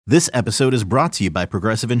This episode is brought to you by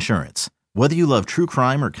Progressive Insurance. Whether you love true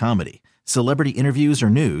crime or comedy, celebrity interviews or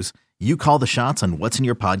news, you call the shots on what's in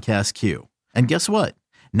your podcast queue. And guess what?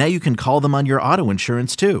 Now you can call them on your auto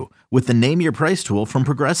insurance too with the Name Your Price tool from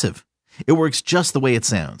Progressive. It works just the way it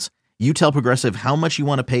sounds. You tell Progressive how much you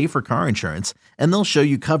want to pay for car insurance, and they'll show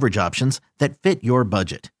you coverage options that fit your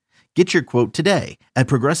budget. Get your quote today at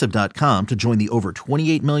Progressive.com to join the over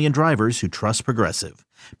 28 million drivers who trust Progressive.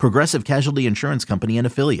 Progressive Casualty Insurance Company and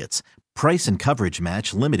Affiliates. Price and coverage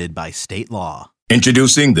match limited by state law.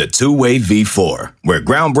 Introducing the Two-Way V4, where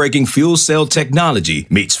groundbreaking fuel cell technology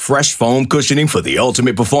meets fresh foam cushioning for the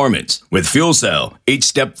ultimate performance. With Fuel Cell, each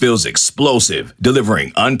step feels explosive,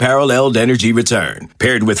 delivering unparalleled energy return.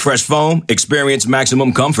 Paired with fresh foam, experience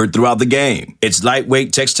maximum comfort throughout the game. Its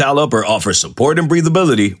lightweight textile upper offers support and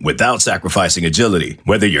breathability without sacrificing agility.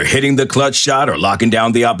 Whether you're hitting the clutch shot or locking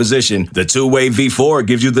down the opposition, the Two-Way V4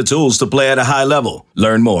 gives you the tools to play at a high level.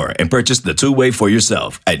 Learn more and purchase the Two-Way for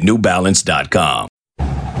yourself at NewBalance.com.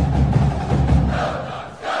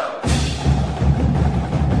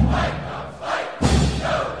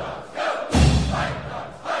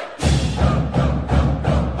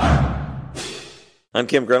 I'm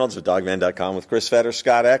Kim Reynolds with Dogman.com with Chris Fetter,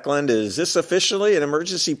 Scott Eklund. Is this officially an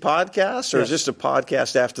emergency podcast, or is this a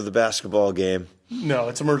podcast after the basketball game? No,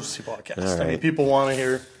 it's an emergency podcast. All right. I mean, people want to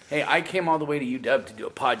hear. Hey, I came all the way to UW to do a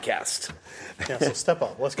podcast. Yeah, so step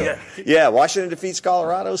up. Let's go. Yeah, Washington defeats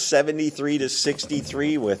Colorado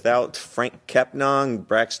 73-63 without Frank Kepnang,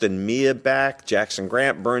 Braxton Mia back. Jackson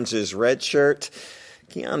Grant burns his red shirt.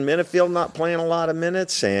 Keon Minifield not playing a lot of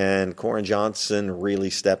minutes, and Corin Johnson really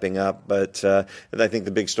stepping up. But I think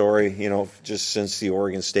the big story, just since the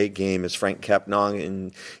Oregon State game is Frank Kepnang.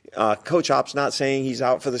 And Coach Hop's not saying he's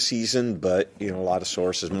out for the season, but, a lot of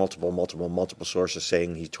sources, multiple sources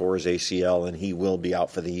saying he tore his ACL and he will be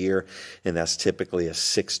out for the year. And that's typically a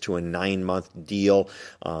 6 to a 9 month deal.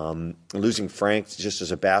 Losing Frank just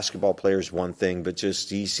as a basketball player is one thing, but just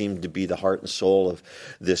he seemed to be the heart and soul of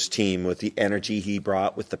this team with the energy he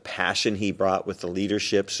brought, with the passion he brought, with the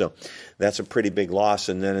leadership. So that's a pretty big loss.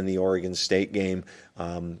 And then in the Oregon State game,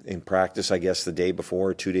 in practice, I guess the day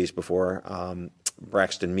before, 2 days before,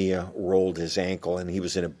 Braxton Mia rolled his ankle, and he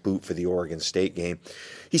was in a boot for the Oregon State game.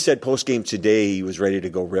 He said post-game today he was ready to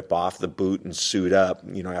go rip off the boot and suit up,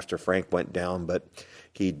 after Frank went down, but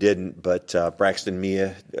he didn't. But Braxton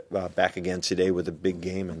Mia back again today with a big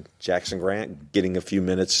game, and Jackson Grant getting a few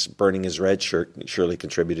minutes, burning his red shirt, surely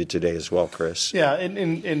contributed today as well, Chris. Yeah,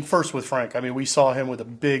 and first with Frank, we saw him with a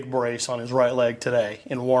big brace on his right leg today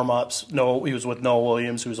in warm-ups. He was with Noah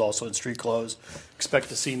Williams, who's also in street clothes. Expect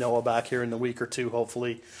to see Noah back here in the week or two,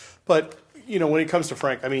 hopefully. But, when it comes to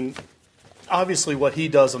Frank, obviously what he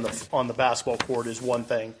does on the basketball court is one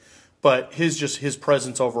thing, but his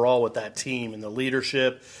presence overall with that team and the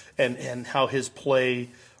leadership and how his play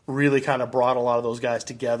really kind of brought a lot of those guys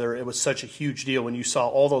together. It was such a huge deal when you saw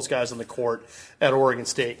all those guys on the court at Oregon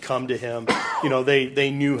State come to him.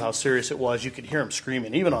 They knew how serious it was. You could hear him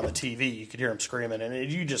screaming. Even on the TV, you could hear him screaming,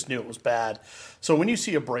 and you just knew it was bad. So when you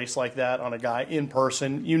see a brace like that on a guy in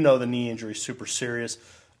person, the knee injury is super serious.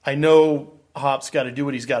 I know Hop's got to do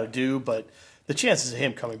what he's got to do, but the chances of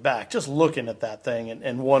him coming back, just looking at that thing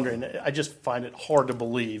and wondering, I just find it hard to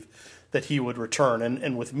believe that he would return.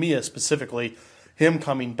 And with Mia specifically, him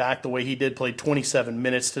coming back the way he did, played 27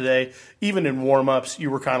 minutes today. Even in warm-ups,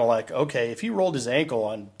 you were kind of like, okay, if he rolled his ankle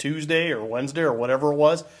on Tuesday or Wednesday or whatever it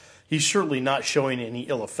was, he's certainly not showing any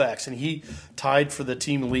ill effects. And he tied for the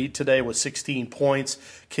team lead today with 16 points,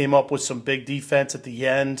 came up with some big defense at the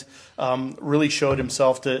end, really showed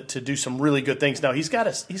himself to do some really good things. Now, he's got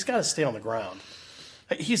to stay on the ground.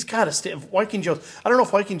 He's got to stay. Wyking Jones, I don't know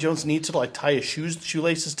if Wyking Jones needs to tie his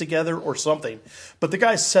shoelaces together or something, but the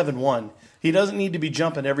guy's 7'1". He doesn't need to be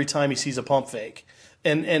jumping every time he sees a pump fake.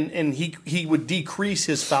 And he would decrease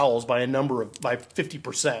his fouls by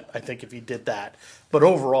 50%, I think, if he did that. But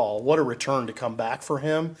overall, what a return to come back for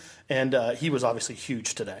him. And he was obviously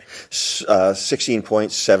huge today. 16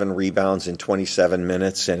 points, 7 rebounds in 27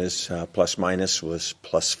 minutes, and his plus-minus was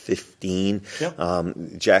plus 15.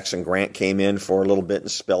 Yep. Jackson Grant came in for a little bit and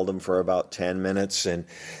spelled him for about 10 minutes. And,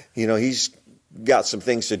 he's got some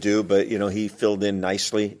things to do, but, he filled in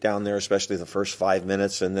nicely down there, especially the first 5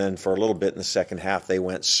 minutes. And then for a little bit in the second half, they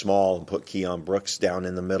went small and put Keon Brooks down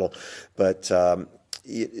in the middle. But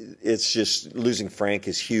it's just losing Frank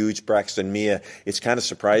is huge. Braxton Mia, it's kind of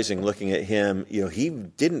surprising looking at him. He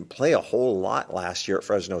didn't play a whole lot last year at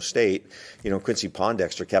Fresno State. Quincy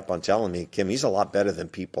Pondexter kept on telling me, Kim, he's a lot better than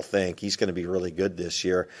people think. He's going to be really good this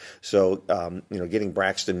year. So, getting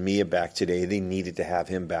Braxton Mia back today, they needed to have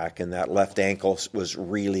him back. And that left ankle was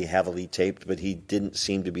really heavily taped, but he didn't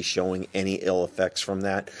seem to be showing any ill effects from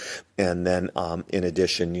that. And then, in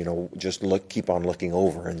addition, just keep on looking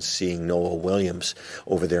over and seeing Noah Williams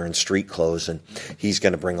over there in street clothes, and he's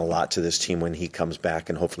going to bring a lot to this team when he comes back,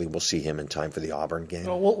 and hopefully we'll see him in time for the Auburn game.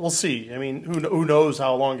 Well, we'll see. I mean, who knows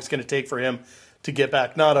how long it's going to take for him to get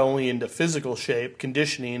back not only into physical shape,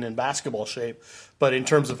 conditioning, and basketball shape, but in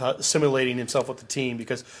terms of assimilating himself with the team,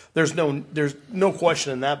 because there's no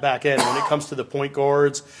question in that back end when it comes to the point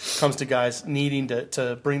guards, comes to guys needing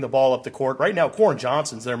to bring the ball up the court. Right now, Koren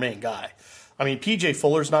Johnson's their main guy. I mean, P.J.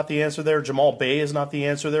 Fuller's not the answer there. Jamal Bay is not the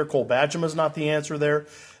answer there. Cole Badgema's not the answer there.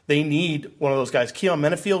 They need one of those guys. Keon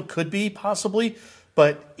Menefield could be, possibly,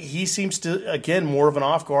 but he seems to, again, more of an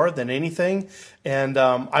off guard than anything. And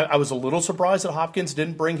I was a little surprised that Hopkins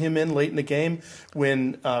didn't bring him in late in the game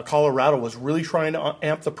when Colorado was really trying to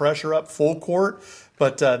amp the pressure up full court.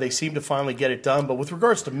 But they seemed to finally get it done. But with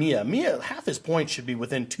regards to Mia, half his points should be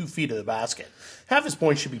within 2 feet of the basket. Half his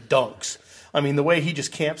points should be dunks. I mean, the way he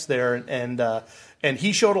just camps there, and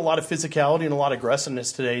he showed a lot of physicality and a lot of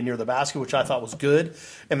aggressiveness today near the basket, which I thought was good.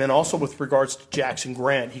 And then also with regards to Jackson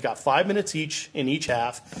Grant, he got 5 minutes each in each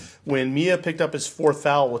half. When Mia picked up his 4th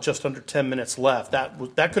foul with just under 10 minutes left,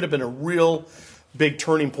 that could have been a real big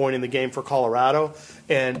turning point in the game for Colorado.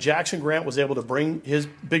 And Jackson Grant was able to bring his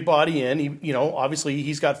big body in. Obviously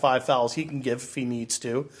he's got 5 fouls he can give if he needs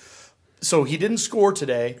to. So he didn't score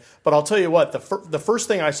today, but I'll tell you what, the first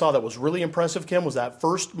thing I saw that was really impressive, Kim, was that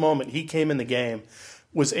first moment he came in the game,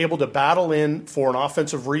 was able to battle in for an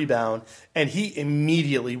offensive rebound, and he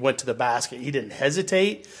immediately went to the basket. He didn't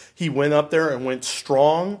hesitate. He went up there and went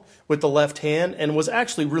strong with the left hand and was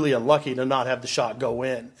actually really unlucky to not have the shot go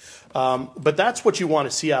in. But that's what you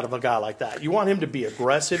want to see out of a guy like that. You want him to be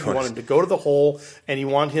aggressive. You want him to go to the hole, and you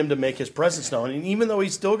want him to make his presence known. And even though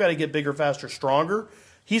he's still got to get bigger, faster, stronger,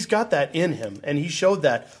 he's got that in him, and he showed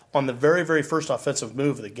that on the very, very first offensive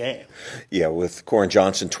move of the game. Yeah, with Koren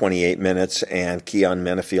Johnson 28 minutes and Keon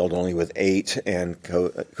Menefield only with 8, and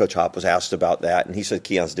Coach Hop was asked about that, and he said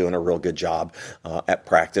Keon's doing a real good job at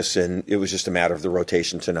practice, and it was just a matter of the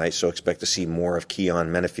rotation tonight, so expect to see more of Keon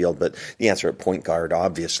Menefield. But the answer at point guard,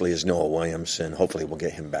 obviously, is Noah Williams, and hopefully we'll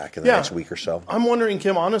get him back in the next week or so. I'm wondering,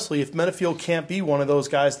 Kim, honestly, if Menefield can't be one of those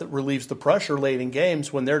guys that relieves the pressure late in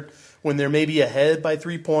games when they're maybe ahead by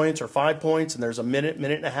 3 points or 5 points and there's a minute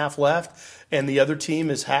and a half left and the other team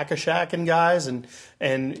is hack-a-shacking guys and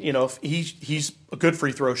he's a good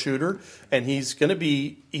free throw shooter and he's going to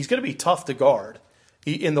be tough to guard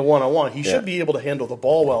in the one-on-one. He should be able to handle the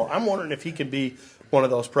ball well. I'm wondering if he can be one of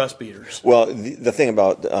those press beaters. Well, the thing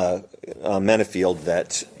about Menefield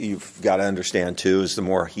that you've got to understand too is the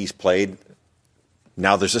more he's played,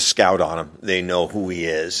 now there's a scout on him. They know who he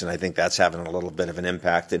is, and I think that's having a little bit of an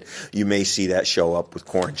impact. And you may see that show up with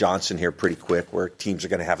Koren Johnson here pretty quick, where teams are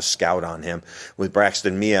going to have a scout on him. With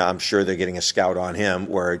Braxton Mia, I'm sure they're getting a scout on him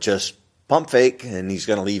where just pump fake, and he's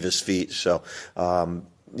going to leave his feet. So, a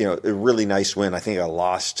really nice win. I think a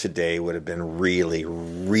loss today would have been really,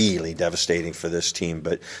 really devastating for this team,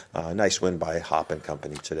 but a nice win by Hop and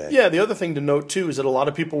company today. Yeah, the other thing to note, too, is that a lot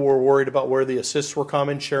of people were worried about where the assists were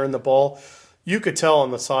coming, sharing the ball. You could tell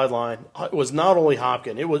on the sideline, it was not only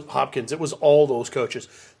Hopkins, it was all those coaches.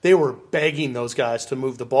 They were begging those guys to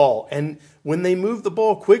move the ball. And when they moved the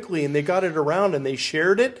ball quickly and they got it around and they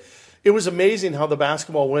shared it, it was amazing how the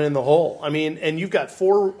basketball went in the hole. I mean, and you've got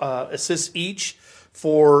 4 assists each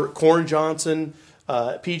for Koren Johnson,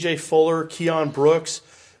 P.J. Fuller, Keon Brooks.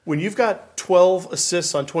 When you've got 12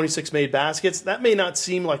 assists on 26 made baskets, that may not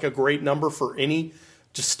seem like a great number for any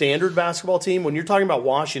just standard basketball team. When you're talking about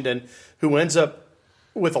Washington, who ends up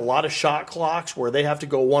with a lot of shot clocks where they have to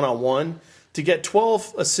go one-on-one, to get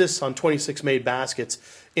 12 assists on 26 made baskets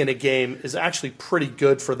in a game is actually pretty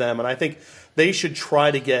good for them. And I think they should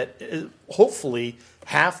try to get, hopefully,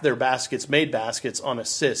 half their made baskets on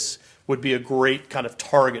assists would be a great kind of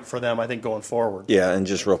target for them, I think, going forward. Yeah, and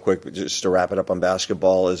just real quick, just to wrap it up on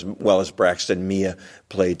basketball, as well as Braxton Mia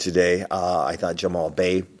played today, I thought Jamal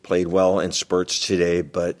Bay played well in spurts today,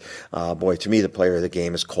 but to me, the player of the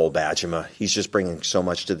game is Cole Badgema. He's just bringing so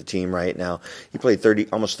much to the team right now. He played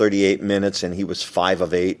almost 38 minutes, and he was 5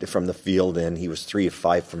 of 8 from the field, and he was 3 of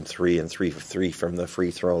 5 from 3 and 3 of 3 from the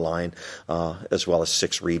free throw line, as well as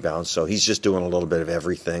 6 rebounds. So he's just doing a little bit of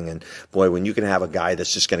everything, and boy, when you can have a guy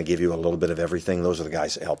that's just going to give you a little bit of everything. Those are the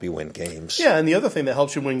guys that help you win games. Yeah, and the other thing that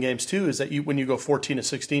helps you win games too is that when you go 14 to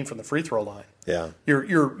 16 from the free throw line,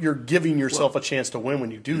 you're giving yourself a chance to win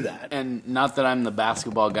when you do that. And not that I'm the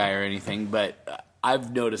basketball guy or anything, but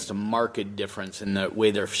I've noticed a marked difference in the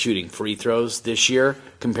way they're shooting free throws this year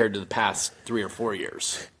compared to the past 3 or 4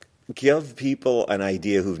 years. Give people an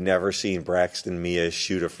idea who've never seen Braxton Mia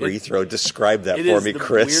shoot a free throw. Describe that for me,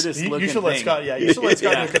 Chris. You should let Scott. Yeah, you should let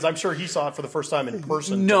Scott do it because I'm sure he saw it for the first time in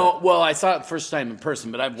person. No, well, I saw it the first time in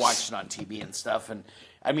person, but I've watched it on TV and stuff. And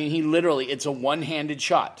I mean, it's a one-handed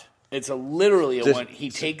shot. It's literally a one. He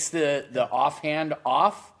takes the offhand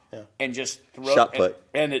off and just throws shot put,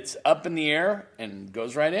 and it's up in the air and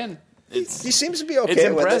goes right in. He seems to be okay. It's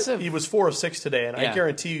impressive. He was 4 of 6 today, and I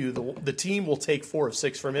guarantee you the team will take 4 of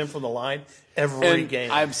 6 from him from the line every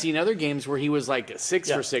game. I've seen other games where he was like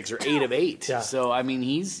 6 for 6 or 8 of 8. Yeah. So I mean,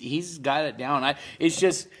 he's got it down. It's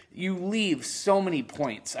just you leave so many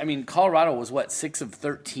points. I mean, Colorado was 6 of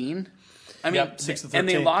 13. I mean, 6 of 13, and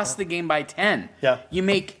they lost the game by 10. Yeah, you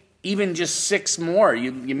make even just 6 more.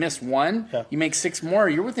 You miss 1. Yeah. You make 6 more.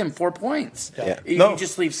 You're within 4 points. Yeah. You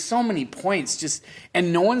just leave so many points.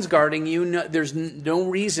 And no one's guarding you. No, there's no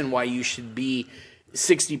reason why you should be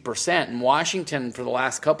 60%. And Washington for the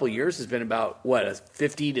last couple of years has been about a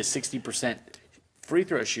 50 to 60% free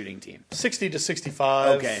throw shooting team. 60 to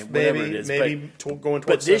 65. Okay, whatever it is. Maybe going towards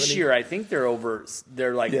But this 70. year, I think they're close to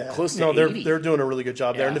 80. No, they're doing a really good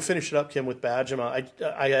job there. Yeah. And to finish it up, Kim, with Badgema,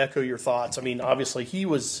 I echo your thoughts. I mean, obviously he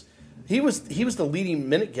was the leading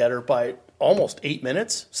minute getter by almost 8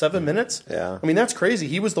 minutes, 7 minutes. Yeah. I mean, that's crazy.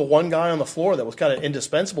 He was the one guy on the floor that was kind of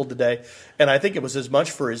indispensable today, and I think it was as much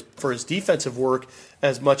for his defensive work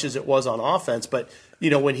as much as it was on offense. But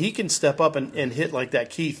when he can step up and hit like that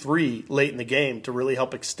key 3 late in the game to really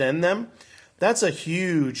help extend them, that's a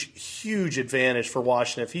huge, huge advantage for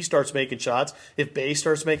Washington if he starts making shots, if Bay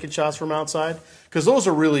starts making shots from outside, because those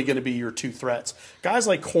are really going to be your 2 threats. Guys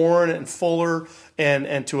like Korn and Fuller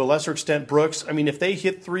and to a lesser extent Brooks, I mean, if they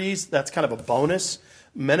hit threes, that's kind of a bonus.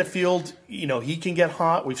 Menafield, he can get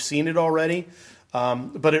hot. We've seen it already.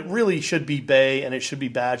 But it really should be Bay and it should be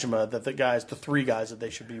Badgema, the 3 guys that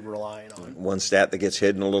they should be relying on. One stat that gets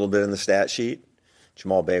hidden a little bit in the stat sheet,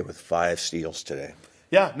 Jamal Bay with 5 steals today.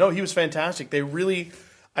 Yeah, no, he was fantastic. They really,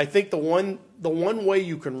 I think the one way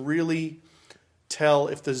you can really tell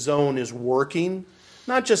if the zone is working,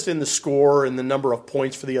 not just in the score and the number of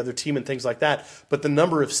points for the other team and things like that, but the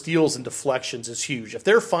number of steals and deflections is huge. If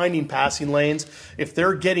they're finding passing lanes, if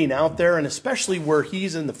they're getting out there, and especially where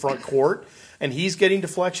he's in the front court and he's getting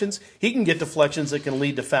deflections, he can get deflections that can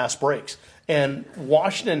lead to fast breaks. And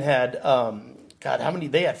Washington had,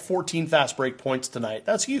 they had 14 fast break points tonight.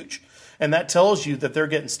 That's huge. And that tells you that they're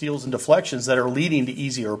getting steals and deflections that are leading to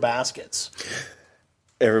easier baskets.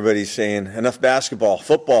 Everybody's saying, enough basketball,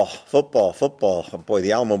 football. Boy,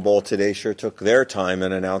 the Alamo Bowl today sure took their time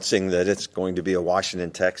in announcing that it's going to be a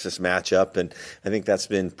Washington-Texas matchup, and I think that's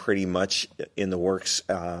been pretty much in the works.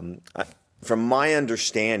 From my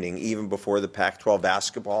understanding, even before the Pac-12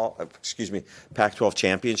 Pac-12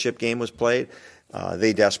 championship game was played,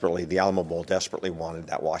 the Alamo Bowl desperately wanted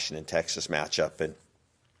that Washington-Texas matchup, and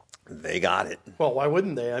they got it. Well, why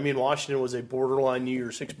wouldn't they? I mean, Washington was a borderline New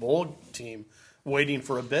Year's Six Bowl team waiting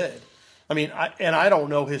for a bid. I mean, I don't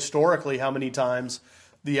know historically how many times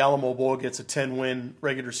the Alamo Bowl gets a 10-win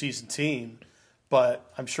regular season team, but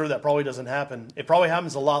I'm sure that probably doesn't happen. It probably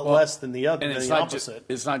happens a lot less than the other. And it's the opposite.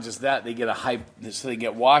 It's not just that. They get so they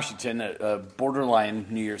get Washington, a borderline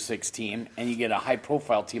New Year's Six team, and you get a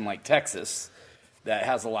high-profile team like Texas that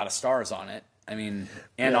has a lot of stars on it. I mean,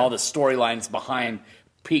 and all the storylines behind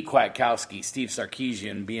Pete Kwiatkowski, Steve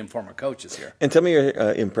Sarkisian being former coaches here. And tell me your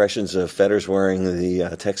impressions of Fetters wearing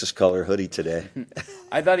the Texas color hoodie today.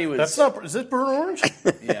 I thought he was... Is it burnt orange?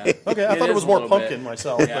 Yeah. Okay, I thought it was more pumpkin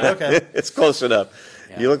myself. Yeah. But okay. It's close enough.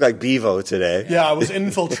 Yeah. You look like Bevo today. Yeah, I was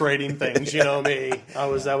infiltrating things, you know me. I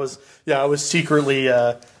was secretly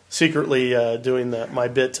doing my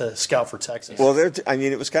bit to scout for Texas. Well,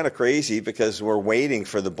 it was kind of crazy because we're waiting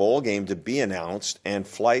for the bowl game to be announced, and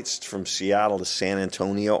flights from Seattle to San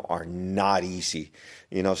Antonio are not easy.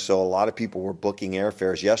 So a lot of people were booking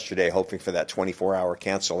airfares yesterday, hoping for that 24-hour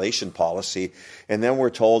cancellation policy. And then we're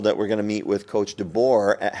told that we're going to meet with Coach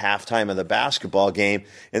DeBoer at halftime of the basketball game.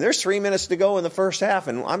 And there's 3 minutes to go in the first half,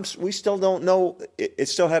 and we still don't know. It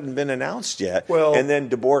still hadn't been announced yet. Well, and then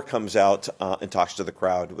DeBoer comes out and talks to the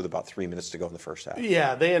crowd with about 3 minutes to go in the first half.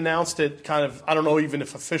 Yeah, they announced it kind of, I don't know even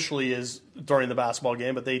if officially is during the basketball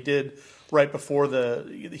game, but they did right before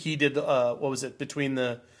between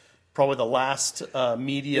the probably the last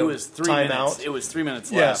media It was 3 timeout. minutes. It was 3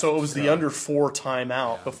 minutes left. Yeah, so it was the under 4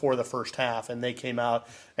 timeout before the first half, and they came out,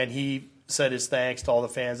 and he said his thanks to all the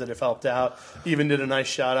fans that have helped out. He even did a nice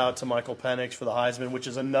shout out to Michael Penix for the Heisman, which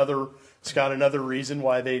is another reason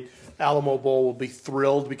why the Alamo Bowl will be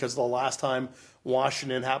thrilled, because the last time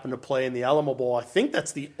Washington happened to play in the Alamo Bowl, I think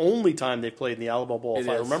that's the only time they played in the Alamo Bowl, if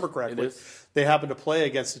I remember correctly. They happened to play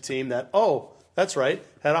against a team that, that's right,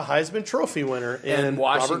 had a Heisman Trophy winner in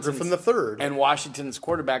Robert Griffin III. And Washington's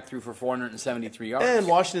quarterback threw for 473 yards. And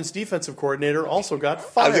Washington's defensive coordinator also got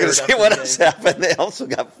fired. I was going to say, what else happened? They also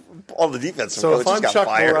got all the defensive coaches So if I'm got Chuck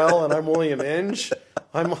fired. Burrell and I'm William Inge,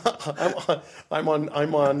 I'm on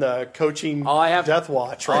coaching death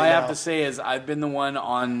watch right now. All I have to say is I've been the one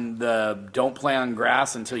on the don't play on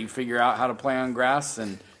grass until you figure out how to play on grass,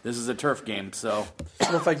 and this is a turf game, so.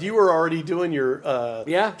 Well, in fact, you were already doing your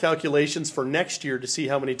calculations for next year to see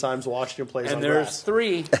how many times Washington plays on grass.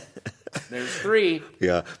 There's three.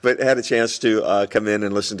 Yeah, but had a chance to come in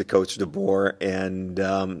and listen to Coach DeBoer,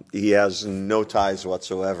 and he has no ties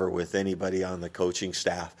whatsoever with anybody on the coaching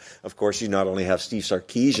staff. Of course, you not only have Steve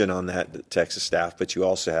Sarkisian on that Texas staff, but you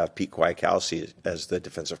also have Pete Kwiatkowski as the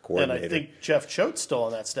defensive coordinator. And I think Jeff Choate's still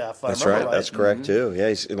on that staff. That's right. That's correct, too. Yeah,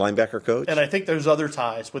 he's a linebacker coach. And I think there's other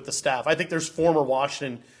ties with the staff. I think there's former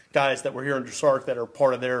Washington guys that were here in Sark that are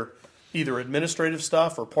part of their either administrative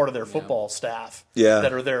stuff or part of their football staff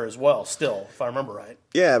that are there as well still, if I remember right.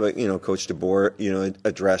 Yeah, but, Coach DeBoer,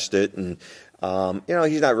 addressed it. And,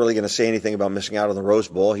 he's not really going to say anything about missing out on the Rose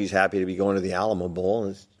Bowl. He's happy to be going to the Alamo Bowl.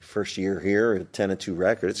 His first year here, a 10-2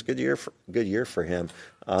 record. It's a good year for him.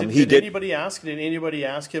 Did anybody ask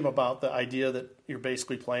him about the idea that you're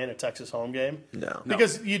basically playing a Texas home game? No.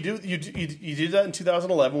 Because you did that in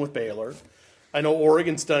 2011 with Baylor. I know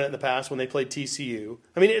Oregon's done it in the past when they played TCU.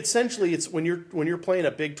 I mean, essentially, it's when you're playing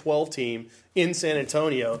a Big 12 team in San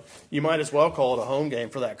Antonio, you might as well call it a home game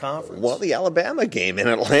for that conference. Well, the Alabama game in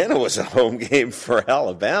Atlanta was a home game for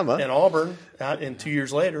Alabama. And Auburn, and 2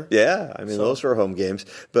 years later. Yeah, I mean, those were home games.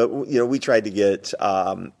 But, we tried to get,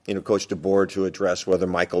 Coach DeBoer to address whether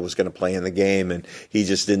Michael was going to play in the game, and he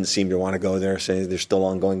just didn't seem to want to go there, saying there's still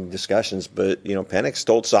ongoing discussions. But, Penix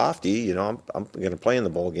told Softy, I'm going to play in the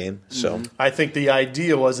bowl game. So I think the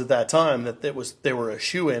idea was at that time that they were a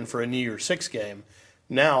shoo-in for a New Year's Six game.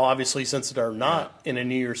 Now, obviously, since they're not in a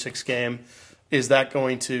New Year's Six game, is that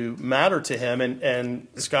going to matter to him? And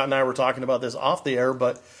Scott and I were talking about this off the air,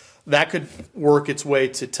 but that could work its way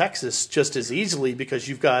to Texas just as easily, because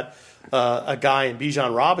you've got a guy in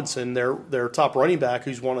Bijan Robinson, their top running back,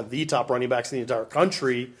 who's one of the top running backs in the entire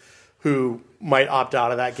country, who might opt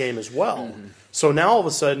out of that game as well. Mm-hmm. So now all of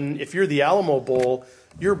a sudden, if you're the Alamo Bowl,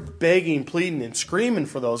 you're begging, pleading, and screaming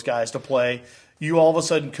for those guys to play. You all of a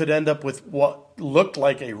sudden could end up with what looked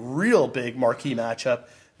like a real big marquee matchup.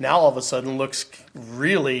 Now all of a sudden looks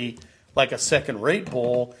really like a second-rate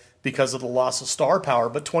bowl because of the loss of star power.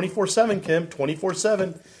 But 24/7, Kim,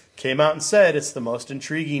 24/7 came out and said it's the most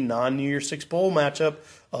intriguing non-New Year's Six bowl matchup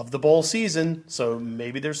of the bowl season. So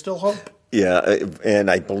maybe there's still hope. Yeah, and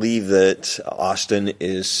I believe that Austin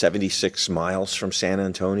is 76 miles from San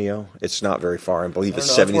Antonio. It's not very far. I believe it's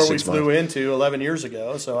 76 miles. That's where we flew into 11 years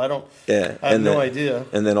ago, so I have no idea.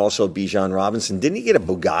 And then also Bijan Robinson. Didn't he get a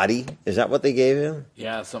Bugatti? Is that what they gave him?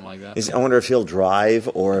 Yeah, something like that. I wonder if he'll drive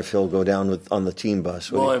or if he'll go down on the team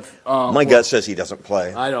bus. My gut says he doesn't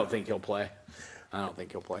play. I don't think he'll play.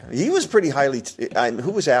 He was pretty highly.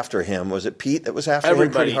 Who was after him? Was it Pete that was after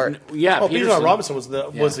everybody? him? Yeah, Bijan Robinson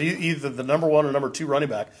was either the number one or number two running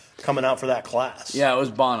back coming out for that class. Yeah, it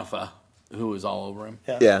was Bonifa who was all over him.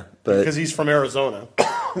 Yeah, but because he's from Arizona,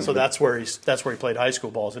 so that's where he played high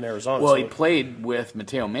school balls in Arizona. Well, he played with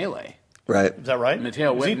Mateo Mele. Right. Is that right?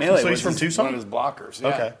 Mateo Mele. So he's from Tucson? One of his blockers. Yeah.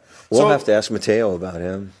 Okay. We'll have to ask Mateo about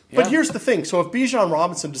him. But here's the thing. So if Bijan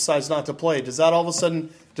Robinson decides not to play, does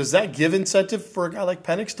that give incentive for a guy like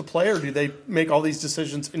Penix to play, or do they make all these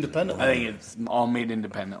decisions independently? I think it's all made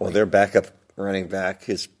independently. Well, their backup running back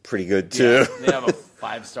is pretty good, too. Yeah, they have a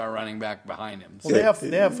 5-star running back behind him. Well,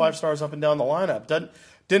 they have 5 stars up and down the lineup.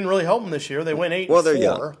 Didn't really help them this year. They went 8-4. Well, they're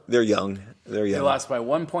young. They're young. They lost by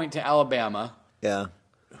 1 point to Alabama. Yeah.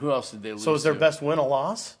 Who else did they lose So is their to? best win a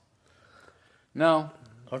loss? No.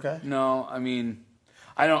 Okay. No, I mean,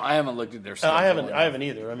 I haven't looked at their schedule. I haven't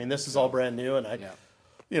either. I mean, this is all brand new, and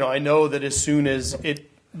I know that as soon as it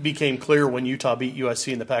became clear when Utah beat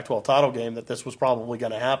USC in the Pac-12 title game that this was probably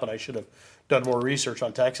going to happen, I should have done more research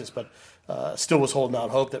on Texas, but still was holding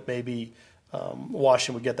out hope that maybe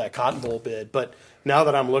Washington would get that Cotton Bowl bid. But now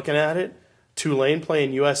that I'm looking at it, Tulane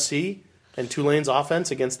playing USC, And Tulane's offense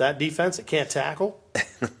against that defense, it can't tackle.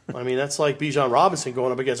 I mean, that's like Bijan Robinson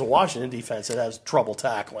going up against a Washington defense that has trouble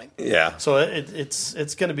tackling. Yeah. So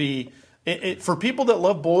it's going to be for people that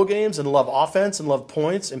love bowl games and love offense and love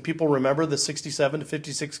points, and people remember the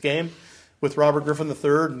 67-56 game with Robert Griffin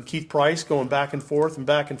III and Keith Price going back and forth and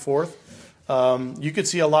back and forth. You could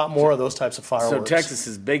see a lot more of those types of fireworks. So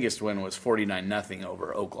Texas's biggest win was 49-0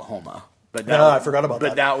 over Oklahoma. But I forgot about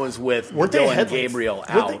that. But that was with weren't Dylan Gabriel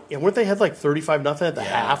out. Weren't they had like 35-0 at the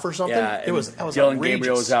half or something? Yeah, that was Dylan outrageous.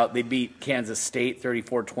 Gabriel was out. They beat Kansas State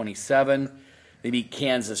 34-27. They beat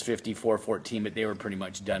Kansas 54-14, but they were pretty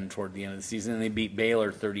much done toward the end of the season. And they beat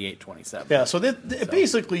Baylor 38-27. Yeah, so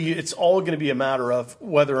basically it's all going to be a matter of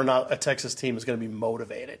whether or not a Texas team is going to be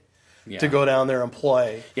motivated to go down there and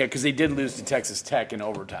play. Yeah, because they did lose to Texas Tech in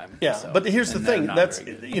overtime. Yeah, so, but here's the thing. That's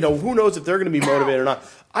who knows if they're going to be motivated or not.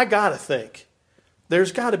 I got to think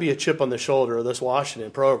there's got to be a chip on the shoulder of this Washington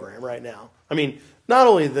program right now. I mean, not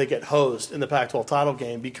only did they get hosed in the Pac-12 title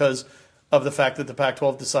game because of the fact that the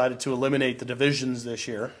Pac-12 decided to eliminate the divisions this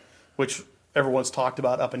year, which everyone's talked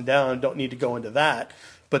about up and down, don't need to go into that,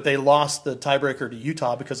 but they lost the tiebreaker to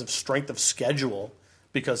Utah because of strength of schedule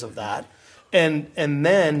because of that. And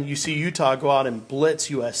then you see Utah go out and blitz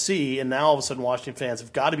USC, and now all of a sudden Washington fans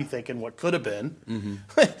have got to be thinking what could have been.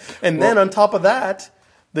 Mm-hmm. Then on top of that,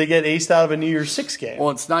 they get aced out of a New Year's Six game. Well,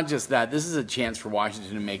 it's not just that. This is a chance for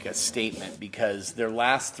Washington to make a statement because their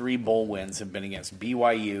last 3 bowl wins have been against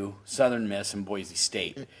BYU, Southern Miss, and Boise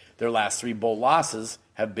State. Their last 3 bowl losses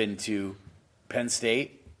have been to Penn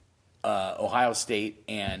State, Ohio State,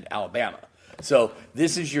 and Alabama. So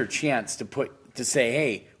this is your chance to say,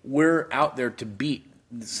 hey, we're out there to beat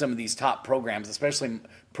some of these top programs, especially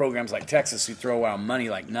programs like Texas who throw around money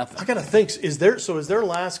like nothing. I got to think, is their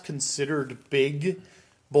last considered big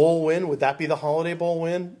bowl win? Would that be the Holiday Bowl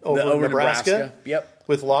win over Nebraska? Yep.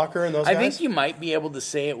 With Locker and those guys? I think you might be able to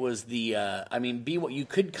say it was the you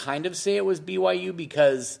could kind of say it was BYU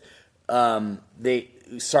because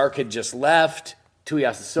Sark had just left.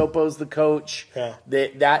 Tuiasosopo's the coach. Yeah.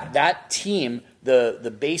 That team,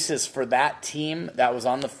 the basis for that team that was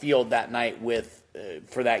on the field that night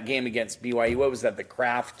for that game against BYU, what was that, the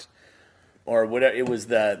Kraft or whatever? It was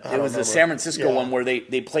the San Francisco one where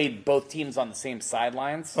they played both teams on the same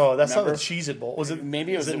sidelines. Oh, that's not the Cheez-It Bowl. Was it?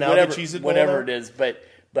 Maybe it was now whatever, the Cheez-It Bowl? Whatever it is, but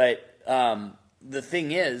the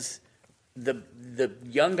thing is, the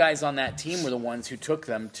young guys on that team were the ones who took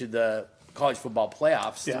them to the college football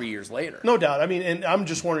playoffs 3 years later. No doubt. I mean, and I'm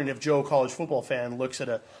just wondering if Joe, college football fan, looks at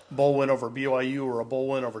a bowl win over BYU or a bowl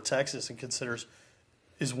win over Texas and considers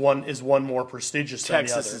is one more prestigious than the other.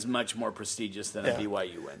 Texas is much more prestigious than a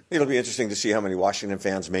BYU win. It'll be interesting to see how many Washington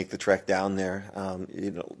fans make the trek down there.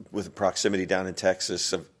 With the proximity down in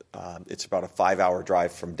Texas, it's about a 5-hour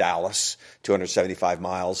drive from Dallas, 275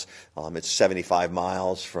 miles. It's 75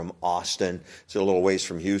 miles from Austin. It's a little ways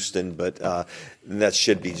from Houston, but that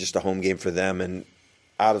should be just a home game for them. And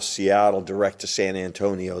out of Seattle, direct to San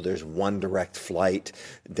Antonio, there's one direct flight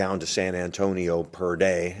down to San Antonio per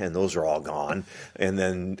day, and those are all gone. And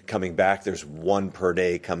then coming back, there's one per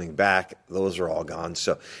day coming back. Those are all gone.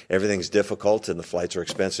 So everything's difficult, and the flights are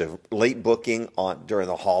expensive. Late booking during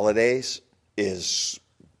the holidays is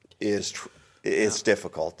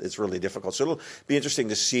difficult. It's really difficult. So it'll be interesting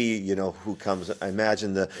to see, who comes. I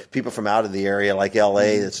imagine the people from out of the area, like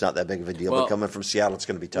L.A., it's not that big of a deal. But coming from Seattle, it's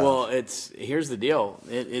going to be tough. Well, here's the deal.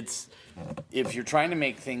 It's if you're trying to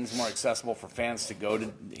make things more accessible for fans to go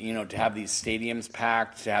to, to have these stadiums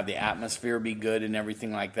packed, to have the atmosphere be good and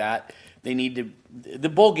everything like that, they need to. The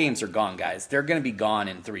bowl games are gone, guys. They're going to be gone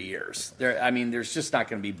in 3 years. There's just not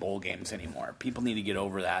going to be bowl games anymore. People need to get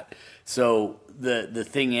over that. So the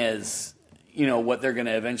thing is, what they're going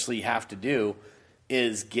to eventually have to do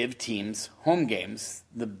is give teams home games,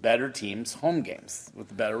 the better teams home games with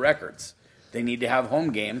the better records. They need to have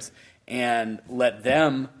home games and let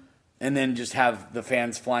them, and then just have the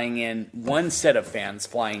fans flying in, one set of fans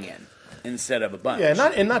flying in instead of a bunch. Yeah,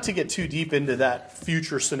 not to get too deep into that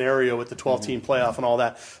future scenario with the 12-team playoff and all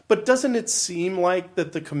that, but doesn't it seem like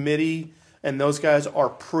that the committee and those guys are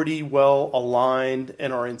pretty well aligned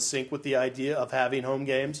and are in sync with the idea of having home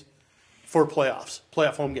games? For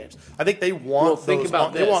playoff home games. I think they want they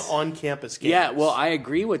want on-campus games. Yeah, well, I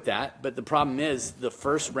agree with that, but the problem is the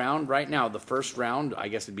first round right now, I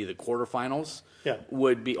guess it'd be the quarterfinals. Yeah.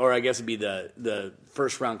 Would be, or I guess it'd be the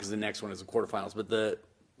first round because the next one is the quarterfinals. But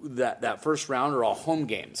that first round are all home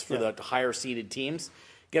games for the higher seeded teams.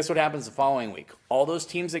 Guess what happens the following week? All those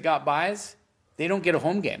teams that got buys, they don't get a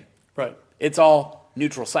home game. Right. It's all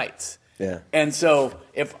neutral sites. Yeah. And so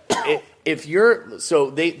if you're,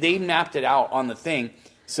 so they mapped it out on the thing.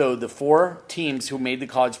 So the 4 teams who made the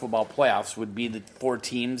college football playoffs would be the 4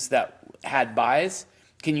 teams that had byes.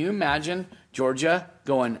 Can you imagine Georgia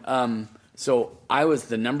going, so I was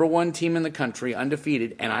the number 1 team in the country,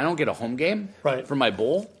 undefeated, and I don't get a home game for my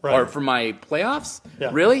bowl or for my playoffs?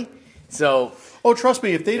 Yeah. Really? So, trust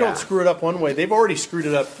me, if they don't screw it up one way, they've already screwed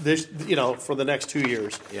it up this, for the next 2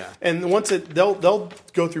 years. Yeah. And they'll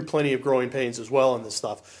go through plenty of growing pains as well in this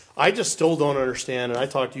stuff. I just still don't understand, and I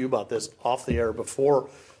talked to you about this off the air before,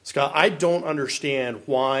 Scott. I don't understand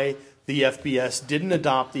why the FBS didn't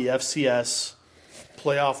adopt the FCS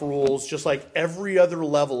playoff rules, just like every other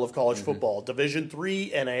level of college football. Division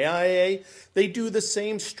III, NAIA, they do the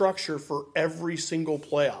same structure for every single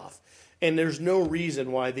playoff. And there's no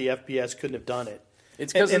reason why the FBS couldn't have done it.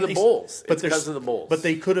 It's because of the bowls. It's because of the bowls. But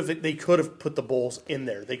they could have put the bowls in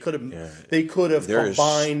there. They could have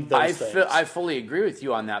combined those things. I fully agree with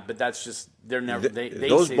you on that, but that's just they're never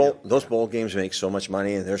those bowl games make so much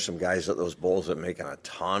money, and there's some guys at those bowls that make a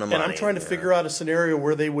ton of money. And I'm trying to figure out a scenario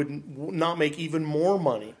where they would not make even more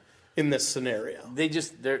money in this scenario. They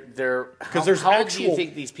just they're how old do you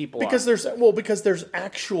think these people are? Because there's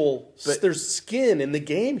there's skin in the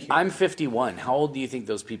game here. I'm 51. How old do you think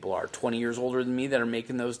those people are? 20 years older than me that are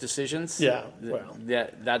making those decisions? Yeah.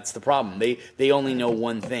 That's the problem. They only know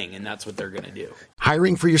one thing, and that's what they're going to do.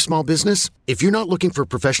 Hiring for your small business? If you're not looking for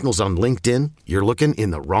professionals on LinkedIn, you're looking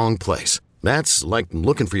in the wrong place. That's like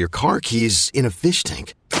looking for your car keys in a fish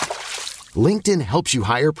tank. LinkedIn helps you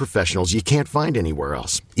hire professionals you can't find anywhere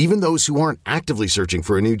else, even those who aren't actively searching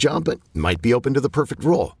for a new job but might be open to the perfect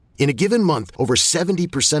role. In a given month, over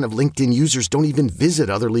 70% of LinkedIn users don't even visit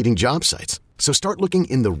other leading job sites. So start looking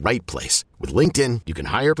in the right place. With LinkedIn, you can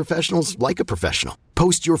hire professionals like a professional.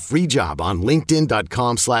 Post your free job on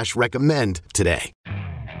linkedin.com/recommend today.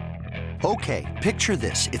 Okay, picture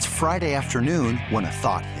this. It's Friday afternoon when a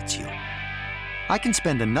thought hits you. I can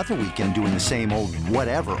spend another weekend doing the same old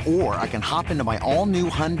whatever, or I can hop into my all-new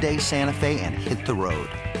Hyundai Santa Fe and hit the road.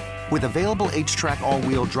 With available H-Track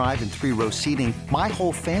all-wheel drive and 3-row seating, my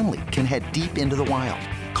whole family can head deep into the wild.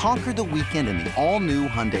 Conquer the weekend in the all-new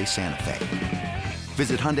Hyundai Santa Fe.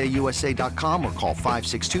 Visit HyundaiUSA.com or call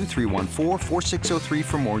 562-314-4603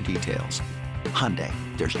 for more details. Hyundai,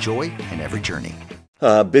 there's joy in every journey.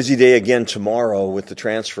 Busy day again tomorrow with the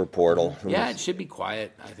transfer portal. Yeah, it should be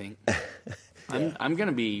quiet, I think. I'm going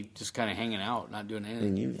to be just kind of hanging out, not doing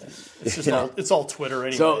anything. It's all Twitter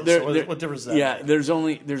anyway. So what difference is that? Yeah, there's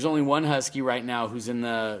only one Husky right now who's in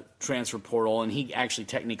the transfer portal, and he actually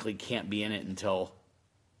technically can't be in it until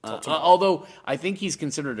although I think he's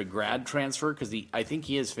considered a grad transfer because I think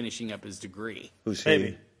he is finishing up his degree. Who's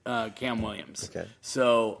he? Cam Williams. Okay.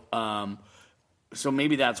 So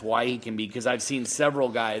maybe that's why he can be, because I've seen several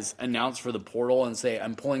guys announce for the portal and say,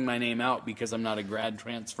 I'm pulling my name out because I'm not a grad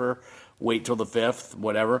transfer. Wait till the 5th,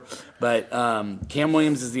 whatever. But Cam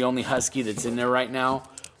Williams is the only Husky that's in there right now.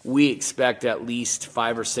 We expect at least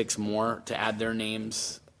 5 or 6 more to add their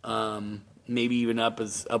names, maybe even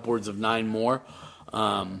upwards of 9 more.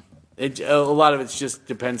 A lot of it just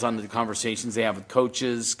depends on the conversations they have with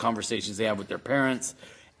coaches, conversations they have with their parents,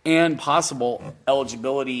 and possible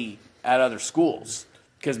eligibility at other schools.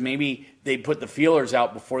 Because maybe they put the feelers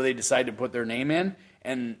out before they decide to put their name in,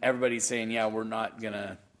 and everybody's saying, yeah, we're not going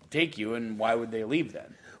to take you, and why would they leave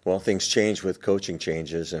then? Well, things change with coaching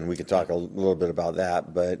changes, and we could talk a little bit about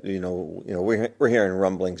that. But we're hearing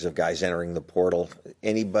rumblings of guys entering the portal.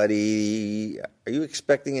 Are you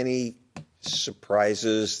expecting any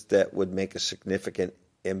surprises that would make a significant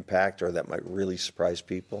impact, or that might really surprise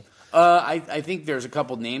people? I think there's a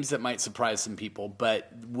couple names that might surprise some people,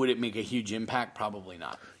 but would it make a huge impact? Probably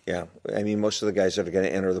not. Yeah, I mean, most of the guys that are going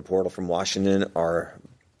to enter the portal from Washington are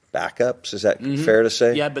backups. Is that fair to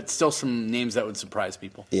say? Yeah, but still some names that would surprise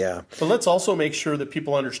people. Yeah. But let's also make sure that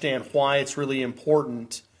people understand why it's really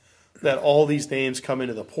important that all these names come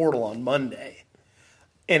into the portal on Monday.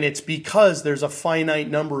 And it's because there's a finite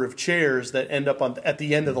number of chairs that end up at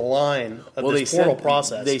the end of the line of this portal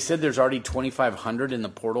process. They said there's already 2,500 in the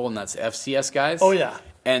portal, and that's FCS guys. Oh, yeah.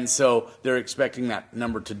 And so they're expecting that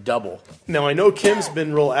number to double. Now, I know Kim's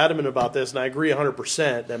been real adamant about this, and I agree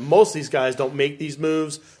 100% that most of these guys don't make these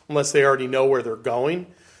moves unless they already know where they're going.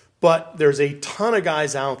 But there's a ton of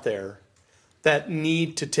guys out there that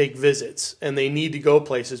need to take visits, and they need to go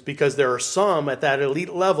places because there are some at that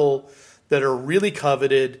elite level that are really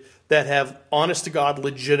coveted, that have honest-to-God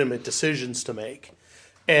legitimate decisions to make.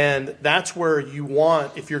 And that's where you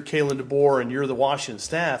want, if you're Kalen DeBoer and you're the Washington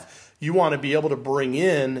staff, you want to be able to bring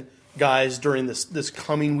in guys during this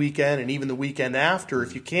coming weekend and even the weekend after,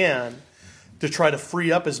 if you can, to try to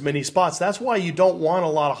free up as many spots. That's why you don't want a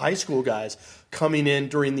lot of high school guys coming in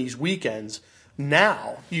during these weekends.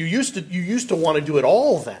 Now, you used to want to do it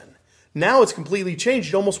all then. Now it's completely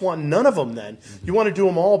changed. You almost want none of them then. You want to do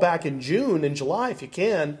them all back in June and July if you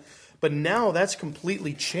can, but now that's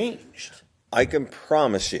completely changed. I can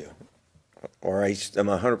promise you, or I'm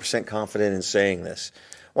 100% confident in saying this,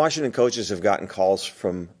 Washington coaches have gotten calls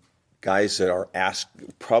from guys that are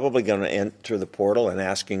probably going to enter the portal and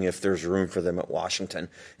asking if there's room for them at Washington,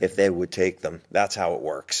 if they would take them. That's how it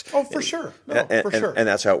works. Oh, for sure. Sure. And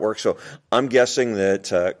that's how it works. So I'm guessing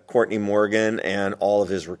that Courtney Morgan and all of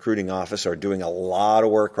his recruiting office are doing a lot of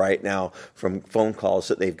work right now from phone calls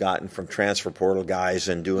that they've gotten from transfer portal guys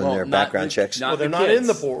and doing their background checks. They're not in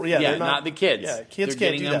the portal. Yeah, they're not the kids. Yeah, kids they're can't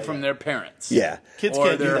getting do them that from yet. their parents. Yeah. Kids Or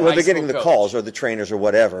can't do their that. Well, high they're getting school the coach. calls or the trainers or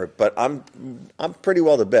whatever, but I'm pretty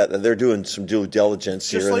well to bet that they're doing some due diligence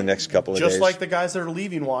here in the next couple of days. Just like the guys that are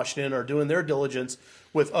leaving Washington are doing their diligence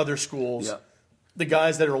with other schools. Yep. The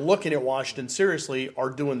guys that are looking at Washington seriously are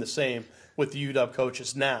doing the same with the UW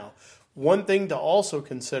coaches now. One thing to also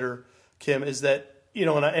consider, Kim, is that,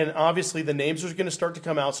 and obviously the names are going to start to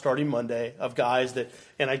come out starting Monday of guys that,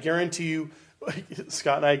 and I guarantee you,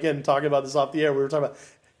 Scott and I, again, talking about this off the air, we were talking about,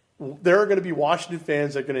 there are going to be Washington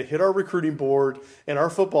fans that are going to hit our recruiting board and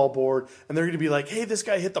our football board, and they're going to be like, hey, this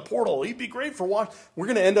guy hit the portal. He'd be great for Washington. We're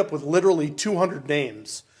going to end up with literally 200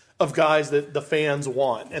 names of guys that the fans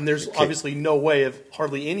want. And there's obviously no way of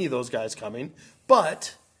hardly any of those guys coming.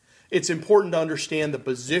 But it's important to understand the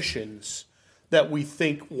positions that we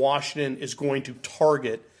think Washington is going to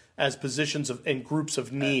target as positions and groups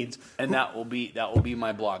of needs. And that will be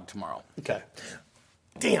my blog tomorrow. Okay.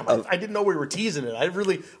 Damn, I didn't know we were teasing it. I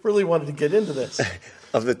really, really wanted to get into this.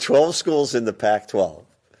 Of the 12 schools in the Pac-12,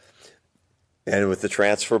 and with the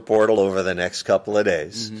transfer portal over the next couple of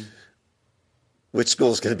days, which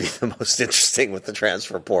school is going to be the most interesting with the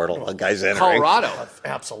transfer portal? Guys entering. Colorado.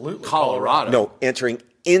 Absolutely. Colorado. No, entering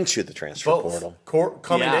into the transfer portal.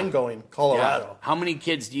 Coming and going, Colorado. Yeah. How many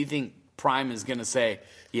kids do you think Prime is going to say,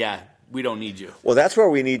 yeah, we don't need you? Well, that's where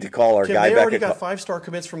we need to call our Kim, guy they back. already got 5-star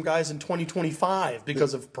commits from guys in 2025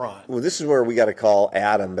 because of Prime. Well, this is where we got to call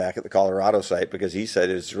Adam back at the Colorado site because he said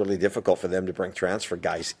it's really difficult for them to bring transfer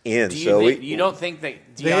guys in. You don't think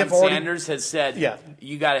that Deion Sanders has said,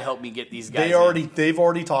 you got to help me get these guys They've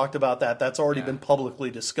already talked about that. That's already been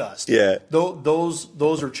publicly discussed. Yeah.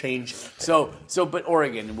 Those are changing. But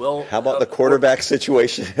Oregon will. How about the quarterback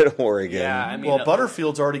situation at Oregon? Yeah, I mean, well,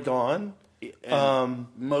 Butterfield's already gone.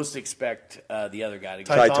 Most expect the other guy to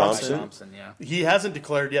go. Ty Thompson, yeah. He hasn't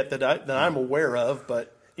declared yet that I'm aware of,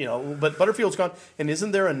 but Butterfield's gone. And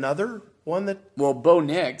isn't there another one that? Well, Bo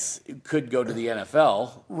Nix could go to the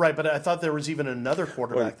NFL. Right, but I thought there was even another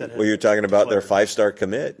quarterback that. Well, you're talking about their 5-star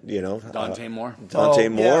commit, Dante Moore. Dante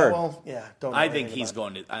Moore. I think he's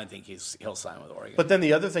going to. I think he'll sign with Oregon. But then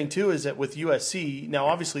the other thing too is that with USC now,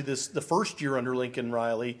 obviously the first year under Lincoln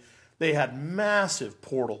Riley, they had massive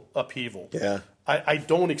portal upheaval. Yeah. I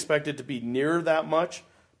don't expect it to be near that much,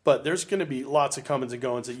 but there's going to be lots of comings and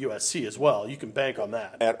goings at USC as well. You can bank on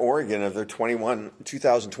that. At Oregon, of their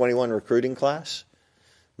 2021 recruiting class,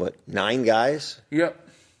 9 guys? Yep.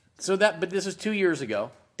 But this is 2 years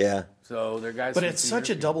ago. Yeah. So they're guys. But it's such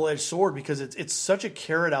a double-edged sword because it's such a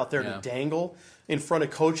carrot out there to dangle in front of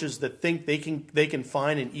coaches that think they can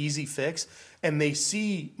find an easy fix. And they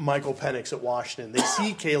see Michael Penix at Washington. They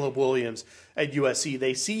see Caleb Williams at USC.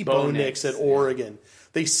 They see Bo Nix at Oregon.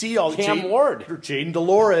 They see all Cam Ward, Jaden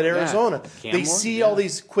Delora at Arizona. Cam they Ward, see all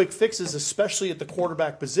these quick fixes, especially at the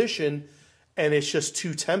quarterback position, and it's just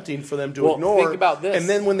too tempting for them to ignore. Think about this. And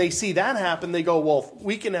then when they see that happen, they go, "Well, if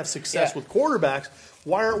we can have success with quarterbacks.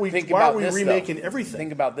 Why aren't we remaking everything?"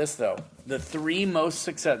 Think about this though. The 3 most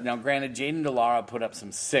successful. Now, granted, Jaden Delora put up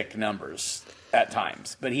some sick numbers at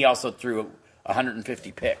times, but he also threw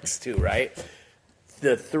 150 picks too, right?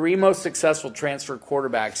 The 3 most successful transfer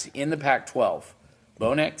quarterbacks in the Pac-12,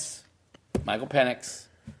 Bo Nix, Michael Penix,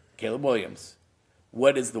 Caleb Williams.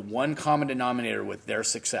 What is the one common denominator with their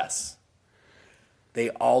success? They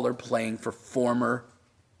all are playing for former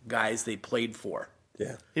guys they played for.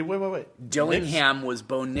 Yeah. Hey, wait. Dillingham was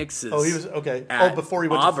Bo Nix's. Oh, he was okay. Before he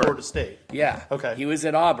went Auburn. to Florida State. Yeah. Okay. He was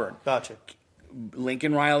at Auburn. Gotcha.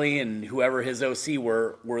 Lincoln Riley and whoever his OC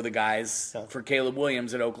were the guys for Caleb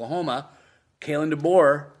Williams at Oklahoma. Kalen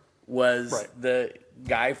DeBoer was the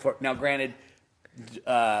guy for. Now, granted,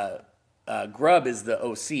 Grubb is the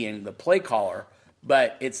OC and the play caller,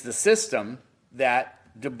 but it's the system that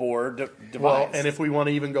DeBoer devised. Well, and if we want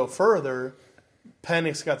to even go further,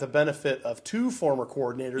 Penix got the benefit of 2 former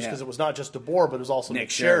coordinators because it was not just DeBoer, but it was also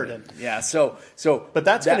Nick Sheridan. Yeah, but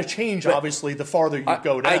that's going to change obviously the farther you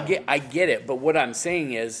go down. I get it, but what I'm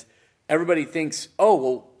saying is everybody thinks, oh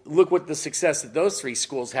well, look what the success that those 3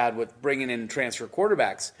 schools had with bringing in transfer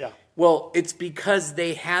quarterbacks. Yeah. Well, it's because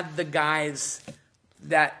they had the guys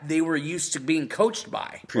that they were used to being coached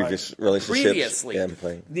by. Previous relationships. Previously. Yeah,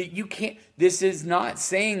 playing. You can't. This is not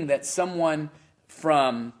saying that someone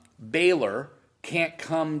from Baylor can't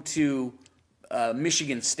come to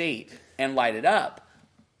Michigan State and light it up,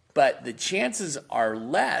 but the chances are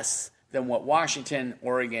less than what Washington,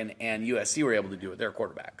 Oregon, and USC were able to do with their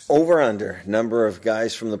quarterbacks. Over under number of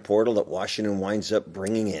guys from the portal that Washington winds up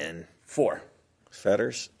bringing in. 4.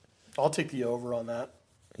 Fetters? I'll take the over on that.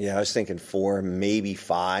 Yeah, I was thinking 4, maybe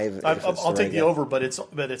 5. I'll take the over, but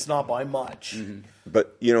it's not by much. Mm-hmm.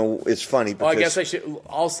 But it's funny. Because, Well, I guess I should.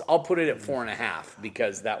 I'll put it at 4.5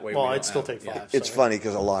 because that way. Well, we I'd don't still have- take 5. yeah. It's funny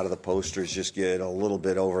because a lot of the posters just get a little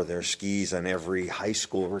bit over their skis on every high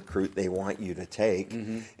school recruit they want you to take.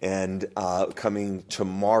 Mm-hmm. And coming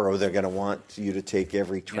tomorrow, they're going to want you to take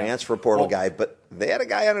every transfer portal guy. But they had a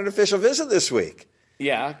guy on an official visit this week.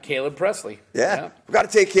 Yeah, Caleb Presley. Yeah. We've got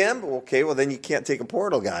to take him. Okay, well, then you can't take a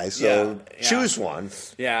portal guy. So choose one.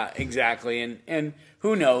 Yeah, exactly. And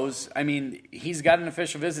who knows? I mean, he's got an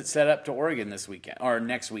official visit set up to Oregon this weekend or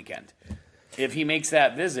next weekend. If he makes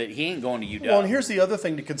that visit, he ain't going to UW. Well, and here's the other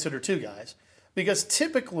thing to consider too, guys, because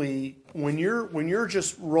typically when you're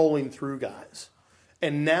just rolling through guys,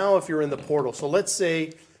 and now if you're in the portal, so let's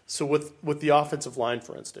say with the offensive line,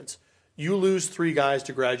 for instance. You lose 3 guys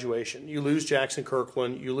to graduation. You lose Jackson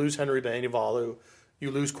Kirkland. You lose Henry Banivalu.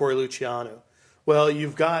 You lose Corey Luciano. Well,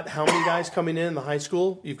 you've got how many guys coming in the high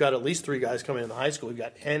school? You've got at least 3 guys coming in the high school. You've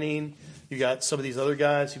got Henning. You've got some of these other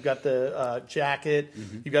guys. You've got the Jacket.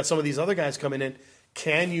 Mm-hmm. You've got some of these other guys coming in.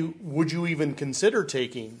 Would you even consider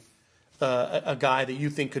taking a guy that you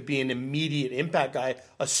think could be an immediate impact guy,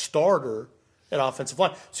 a starter at offensive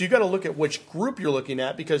line? So you've got to look at which group you're looking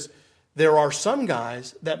at because there are some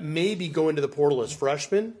guys that maybe go into the portal as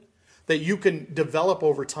freshmen that you can develop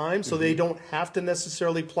over time so they don't have to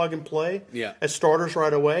necessarily plug and play as starters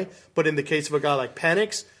right away. But in the case of a guy like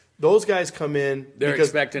Penix, those guys come in They're because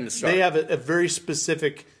expecting to start. they have a very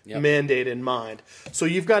specific mandate in mind. So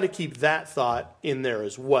you've got to keep that thought in there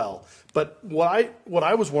as well. But what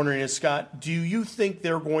I was wondering is, Scott, do you think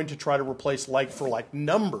they're going to try to replace like for like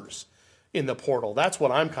numbers in the portal? That's what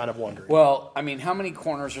I'm kind of wondering. Well, I mean, how many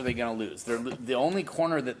corners are they going to lose? The only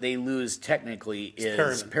corner that they lose technically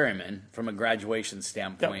is Perryman from a graduation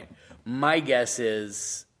standpoint. Yep. My guess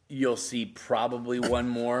is you'll see probably one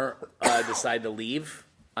more decide to leave.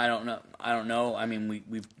 I don't know. I mean,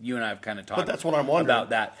 you and I have kind of talked. But that's what I'm wondering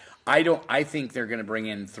about that. I think they're going to bring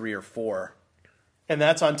in 3 or 4. And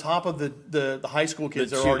that's on top of the high school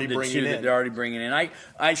kids they're already bringing in. They're already bringing in.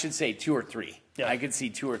 I should say 2 or 3. Yeah. I could see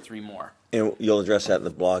 2 or 3 more. And you'll address that in the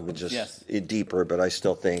blog, but just deeper. But I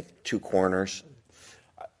still think 2 corners,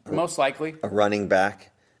 most likely a running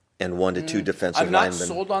back, and 1 to 2 defensive linemen. I'm not linemen.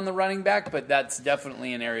 sold on the running back, but that's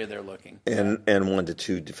definitely an area they're looking. And 1 to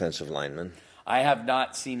 2 defensive linemen. I have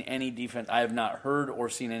not seen any defense. I have not heard or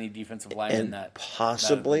seen any defensive linemen And that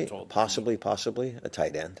possibly that a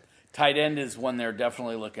tight end. Tight end is one they're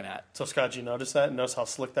definitely looking at. So, Scott, you notice that? Notice how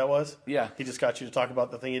slick that was? Yeah. He just got you to talk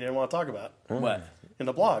about the thing you didn't want to talk about. What? In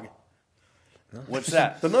the blog. What's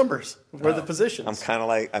that? The numbers. Where the positions. I'm kind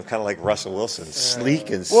of like Russell Wilson, sleek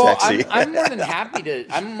and Well, sexy. I'm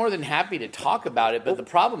more than happy to talk about it, but the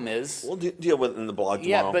problem is, We'll deal with it in the blog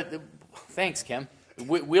tomorrow. yeah. But thanks, Kim.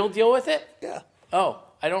 We'll deal with it. Yeah. Oh,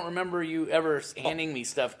 I don't remember you ever handing me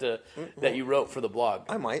stuff that you wrote for the blog.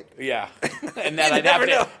 I might. Yeah, and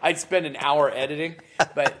then I'd spend an hour editing.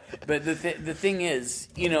 But the thing is,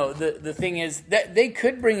 the thing is that they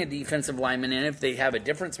could bring a defensive lineman in if they have a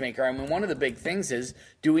difference maker. I mean, one of the big things is,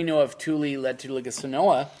 do we know if Tuli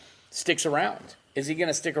Letuligasenoa sticks around? Is he going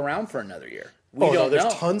to stick around for another year? We don't know.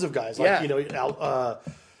 There's tons of guys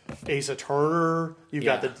Asa Turner. You've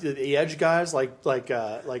got the edge guys like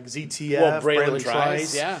ZTF, Braylon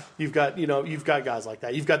Trice. Yeah, you've got guys like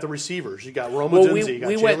that. You've got the receivers. You got Roma Dunze. You got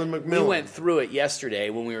Jalen McMillan. We went through it yesterday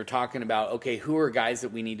when we were talking about who are guys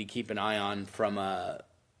that we need to keep an eye on from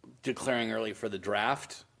declaring early for the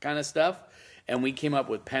draft kind of stuff, and we came up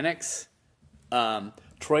with Penix,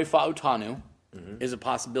 Troy Fautanu is a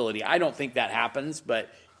possibility. I don't think that happens, but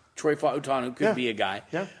Troy Fautanu could be a guy.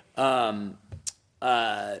 Yeah.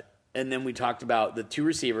 And then we talked about the 2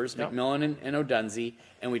 receivers, McMillan and Odunze,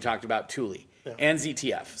 and we talked about Tuli and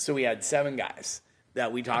ZTF. So we had 7 guys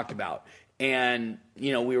that we talked about. And,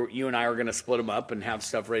 you and I are going to split them up and have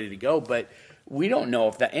stuff ready to go, but we don't know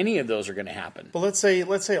if any of those are going to happen. But let's say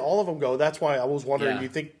all of them go. That's why I was wondering, do you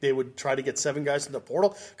think they would try to get 7 guys in the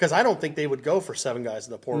portal? Because I don't think they would go for 7 guys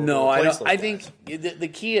in the portal. No, I don't. I think the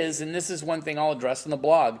key is, and this is one thing I'll address in the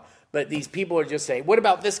blog, But these people are just saying, what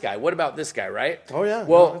about this guy? What about this guy, right? Oh, yeah.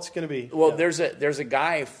 Well, it's going to be. Well, yeah. there's a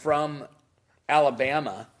guy from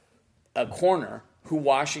Alabama, a corner, who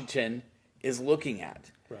Washington is looking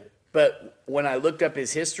at. Right. But when I looked up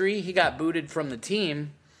his history, he got booted from the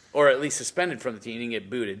team, or at least suspended from the team. He didn't get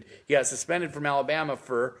booted. He got suspended from Alabama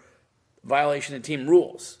for violation of team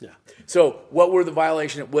rules. Yeah. So what were the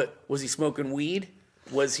violation? What was he smoking weed?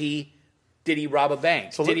 Did he rob a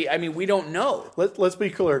bank? So we don't know. Let's be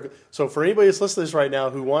clear. So for anybody that's listening to this right now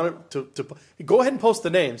who wanted to go ahead and post the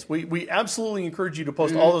names. We absolutely encourage you to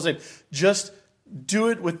post all those names. Just do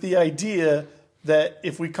it with the idea that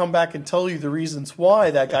if we come back and tell you the reasons why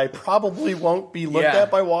that guy probably won't be looked at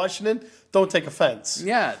by Washington, don't take offense.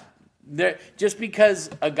 Yeah. Just because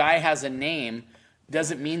a guy has a name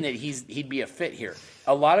doesn't mean that he'd be a fit here.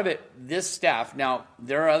 A lot of it, this staff, now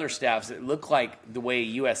there are other staffs that look like the way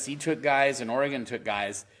USC took guys and Oregon took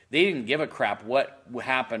guys. They didn't give a crap what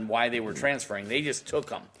happened, why they were transferring. They just took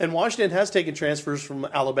them. And Washington has taken transfers from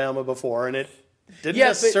Alabama before, and it didn't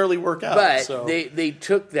necessarily work out. But they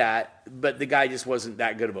took that, but the guy just wasn't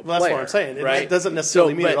that good of a player. That's what I'm saying. Right? It doesn't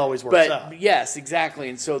necessarily mean it always works out. Yes, exactly.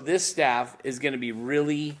 And so this staff is going to be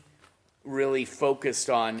really focused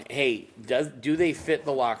on, hey, do they fit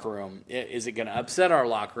the locker room? Is it going to upset our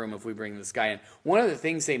locker room if we bring this guy in? One of the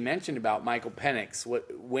things they mentioned about Michael Penix,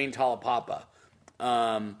 Wayne Talapapa,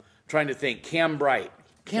 trying to think, Cam Bright.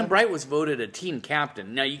 Cam Bright was voted a team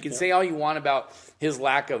captain. Now, you can say all you want about his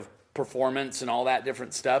lack of performance and all that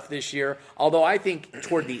different stuff this year, although I think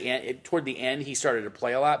toward the end he started to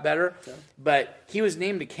play a lot better. Yeah. But he was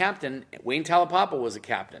named a captain. Wayne Talapapa was a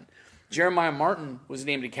captain. Jeremiah Martin was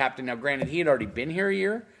named a captain. Now, granted, he had already been here a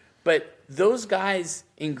year, but those guys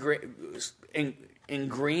ingrained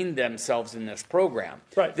themselves in this program.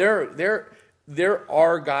 Right. There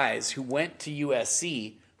are guys who went to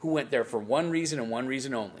USC who went there for one reason and one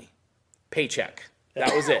reason only: paycheck.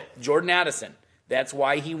 That was it. Jordan Addison. That's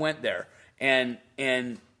why he went there. And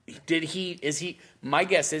my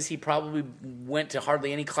guess is he probably went to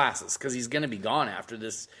hardly any classes because he's going to be gone after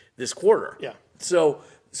this quarter. Yeah. So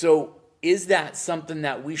is that something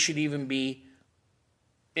that we should even be?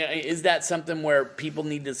 Is that something where people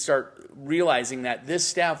need to start realizing that this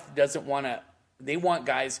staff doesn't want to? They want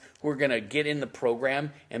guys who are going to get in the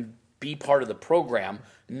program and be part of the program,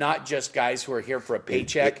 not just guys who are here for a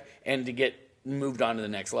paycheck and to get moved on to the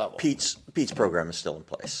next level. Pete's program is still in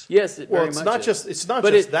place. Yes, it's not just that.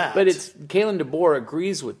 But Kalen DeBoer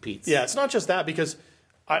agrees with Pete's. Yeah, it's not just that, because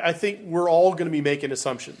I think we're all going to be making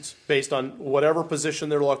assumptions based on whatever position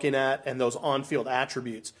they're looking at and those on-field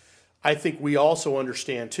attributes. I think we also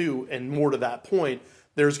understand too, and more to that point,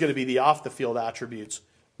 there's going to be the off-the-field attributes.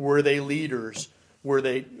 Were they leaders? Were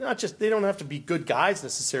they they don't have to be good guys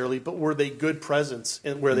necessarily, but were they good presence?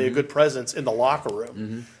 And were they a good presence in the locker room?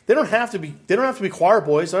 Mm-hmm. They don't have to be choir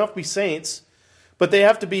boys. They don't have to be saints, but they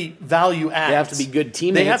have to be value adds. They have to be good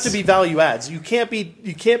teammates. They have to be value adds. You can't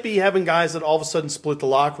be having guys that all of a sudden split the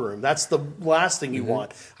locker room. That's the last thing you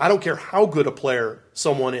want. I don't care how good a player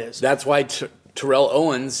someone is. That's why Terrell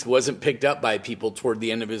Owens wasn't picked up by people toward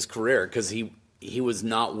the end of his career, because he was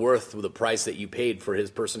not worth the price that you paid for his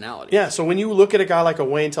personality. Yeah, so when you look at a guy like a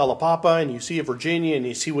Wayne Talapapa and you see a Virginia and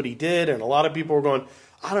you see what he did, and a lot of people are going,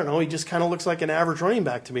 I don't know, he just kind of looks like an average running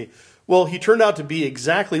back to me. Well, he turned out to be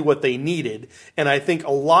exactly what they needed, and I think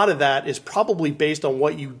a lot of that is probably based on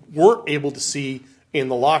what you weren't able to see in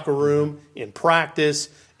the locker room, in practice,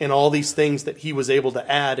 and all these things that he was able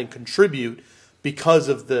to add and contribute because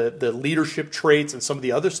of the leadership traits and some of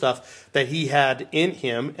the other stuff that he had in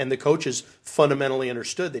him, and the coaches fundamentally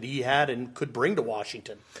understood that he had and could bring to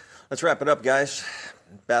Washington. Let's wrap it up, guys.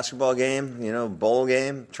 Basketball game, bowl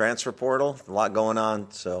game, transfer portal, a lot going on.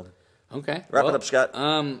 So, okay, wrap it up, Scott.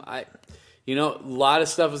 A lot of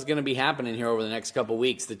stuff is going to be happening here over the next couple of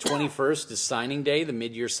weeks. The 21st is signing day, the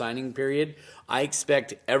mid-year signing period. I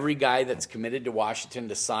expect every guy that's committed to Washington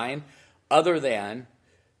to sign, other than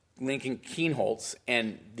Lincoln Kienholz,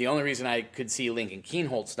 and the only reason I could see Lincoln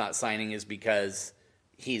Kienholz not signing is because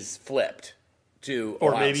he's flipped to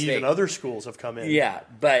or Ohio maybe State. Even other schools have come in. Yeah,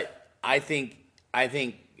 but I think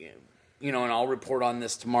and I'll report on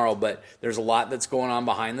this tomorrow, but there's a lot that's going on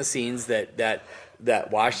behind the scenes that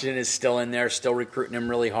Washington is still in there, still recruiting him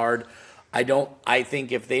really hard. I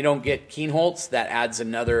think if they don't get Kienholz, that adds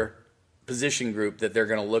another position group that they're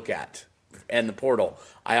going to look at in the portal.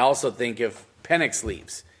 I also think if Penix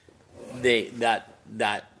leaves,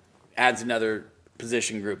 that adds another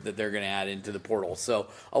position group that they're going to add into the portal. So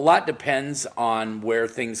a lot depends on where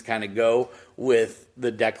things kind of go with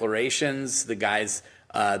the declarations, the guys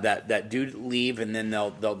that do leave, and then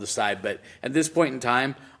they'll decide. But at this point in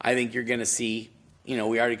time, I think you're going to see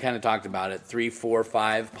we already kind of talked about it, 3, 4,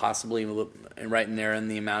 5, possibly right in there in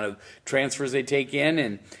the amount of transfers they take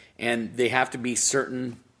in, and they have to be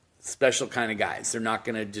certain special kind of guys. They're not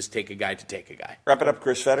going to just take a guy to take a guy. Wrap it up,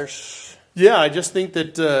 Chris Fetters. Yeah, I just think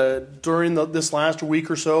that during this last week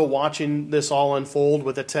or so, watching this all unfold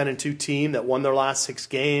with a 10-2 team that won their last 6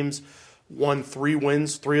 games, won 3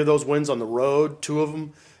 wins, 3 of those wins on the road, 2 of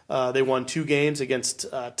them. They won 2 games against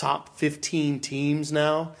top 15 teams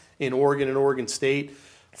now in Oregon and Oregon State.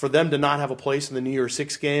 For them to not have a place in the New Year's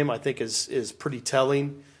Six game, I think is pretty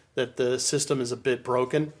telling that the system is a bit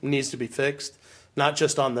broken. It needs to be fixed, not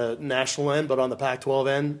just on the national end, but on the Pac-12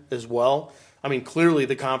 end as well. I mean, clearly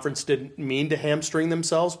the conference didn't mean to hamstring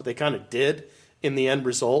themselves, but they kind of did in the end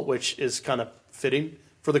result, which is kind of fitting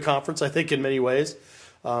for the conference, I think, in many ways.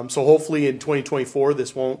 So hopefully in 2024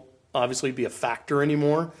 this won't obviously be a factor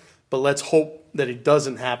anymore, but let's hope that it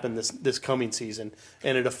doesn't happen this coming season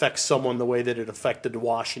and it affects someone the way that it affected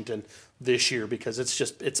Washington this year, because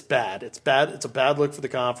it's bad. It's bad. It's a bad look for the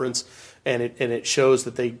conference, and it shows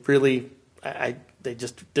that they really they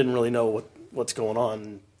just didn't really know what's going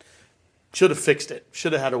on. Should have fixed it.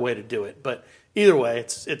 Should have had a way to do it. But either way,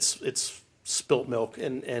 it's spilt milk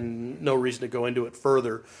and no reason to go into it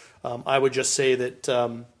further. I would just say that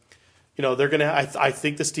they're gonna. I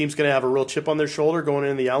think this team's gonna have a real chip on their shoulder going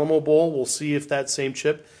into the Alamo Bowl. We'll see if that same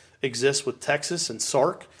chip exists with Texas and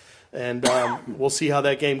Sark, and we'll see how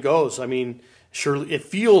that game goes. I mean, surely it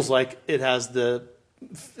feels like it has the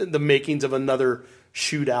makings of another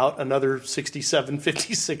shootout, another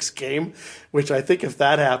 67-56 game, which I think if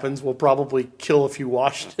that happens will probably kill a few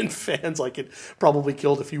Washington fans like it probably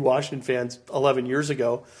killed a few Washington fans 11 years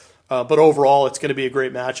ago. But overall, it's going to be a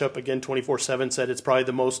great matchup. Again, 24/7 said it's probably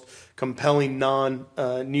the most compelling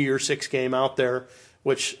non-New Year's Six game out there,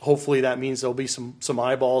 which hopefully that means there'll be some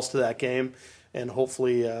eyeballs to that game, and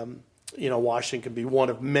hopefully Washington can be one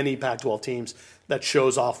of many Pac-12 teams that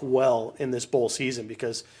shows off well in this bowl season,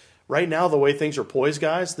 because right now, the way things are poised,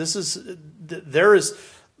 guys, there is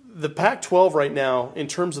the Pac-12 right now in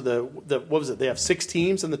terms of the what was it? They have 6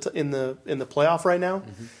 teams in the playoff right now.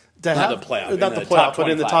 Mm-hmm. Not the playoff, but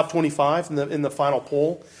in the top 25 in the final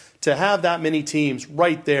poll. To have that many teams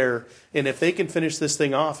right there, and if they can finish this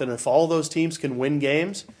thing off, and if all those teams can win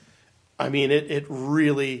games, I mean, it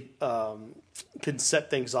really can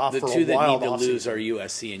set things off for a while. The two that need to lose are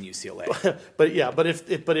USC and UCLA.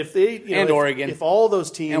 but if they and Oregon, if all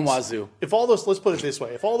those teams and Wazoo, let's put it this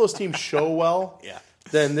way, if all those teams show well,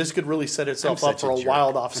 then this could really set itself up for a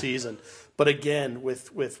wild off season. But again,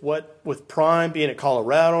 with Prime being at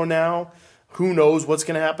Colorado now, who knows what's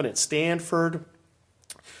going to happen at Stanford?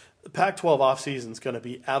 The Pac-12 offseason is going to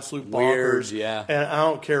be absolute bonkers. Weird, and I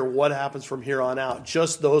don't care what happens from here on out.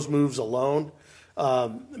 Just those moves alone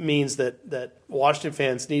means that Washington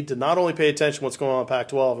fans need to not only pay attention to what's going on in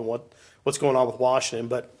Pac-12 and what's going on with Washington,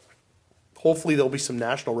 but hopefully there'll be some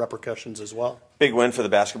national repercussions as well. Big win for the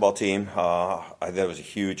basketball team. That was a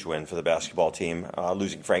huge win for the basketball team.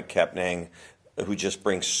 Losing Frank Kepnang, who just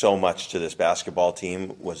brings so much to this basketball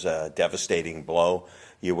team, was a devastating blow.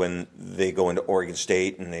 When they go into Oregon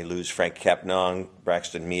State and they lose Frank Kepnang,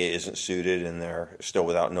 Braxton Mia isn't suited, and they're still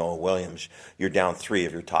without Noah Williams, you're down 3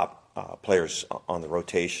 of your top players on the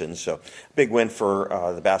rotation. So big win for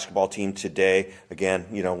the basketball team today. Again,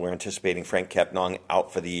 we're anticipating Frank Kepnang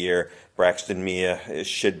out for the year. Braxton Mia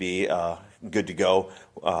should be good to go.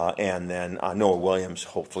 And then Noah Williams,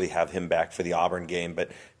 hopefully have him back for the Auburn game.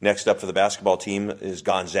 But next up for the basketball team is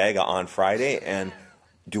Gonzaga on Friday. And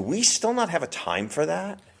do we still not have a time for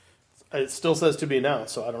that? It still says to be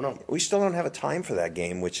announced, so I don't know. We still don't have a time for that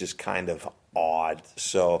game, which is kind of odd.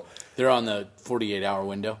 So they're on the 48-hour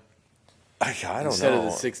window. I don't Instead know.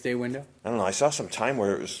 of the 6-day window? I don't know. I saw some time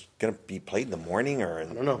where it was going to be played in the morning or I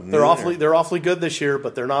don't know. They're awfully good this year,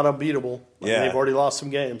 but they're not unbeatable. Yeah. They've already lost some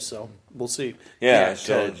games, so we'll see. Yeah,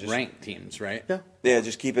 so just ranked teams, right? Yeah,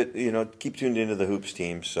 just keep it, keep tuned into the Hoops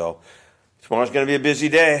team. So tomorrow's going to be a busy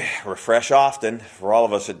day. Refresh often. For all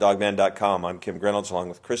of us at dogman.com, I'm Kim Reynolds along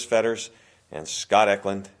with Chris Fetters and Scott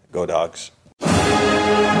Eklund. Go Dogs.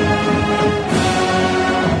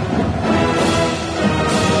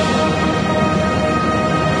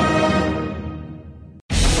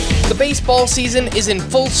 The baseball season is in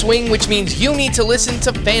full swing, which means you need to listen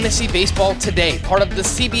to Fantasy Baseball Today, part of the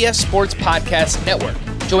CBS Sports Podcast Network.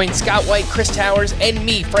 Join Scott White, Chris Towers, and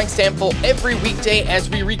me, Frank Stample, every weekday as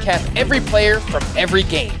we recap every player from every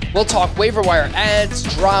game. We'll talk waiver wire ads,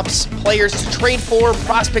 drops, players to trade for,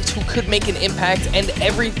 prospects who could make an impact, and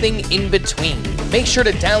everything in between. Make sure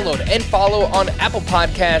to download and follow on Apple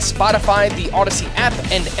Podcasts, Spotify, the Odyssey app,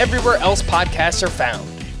 and everywhere else podcasts are found.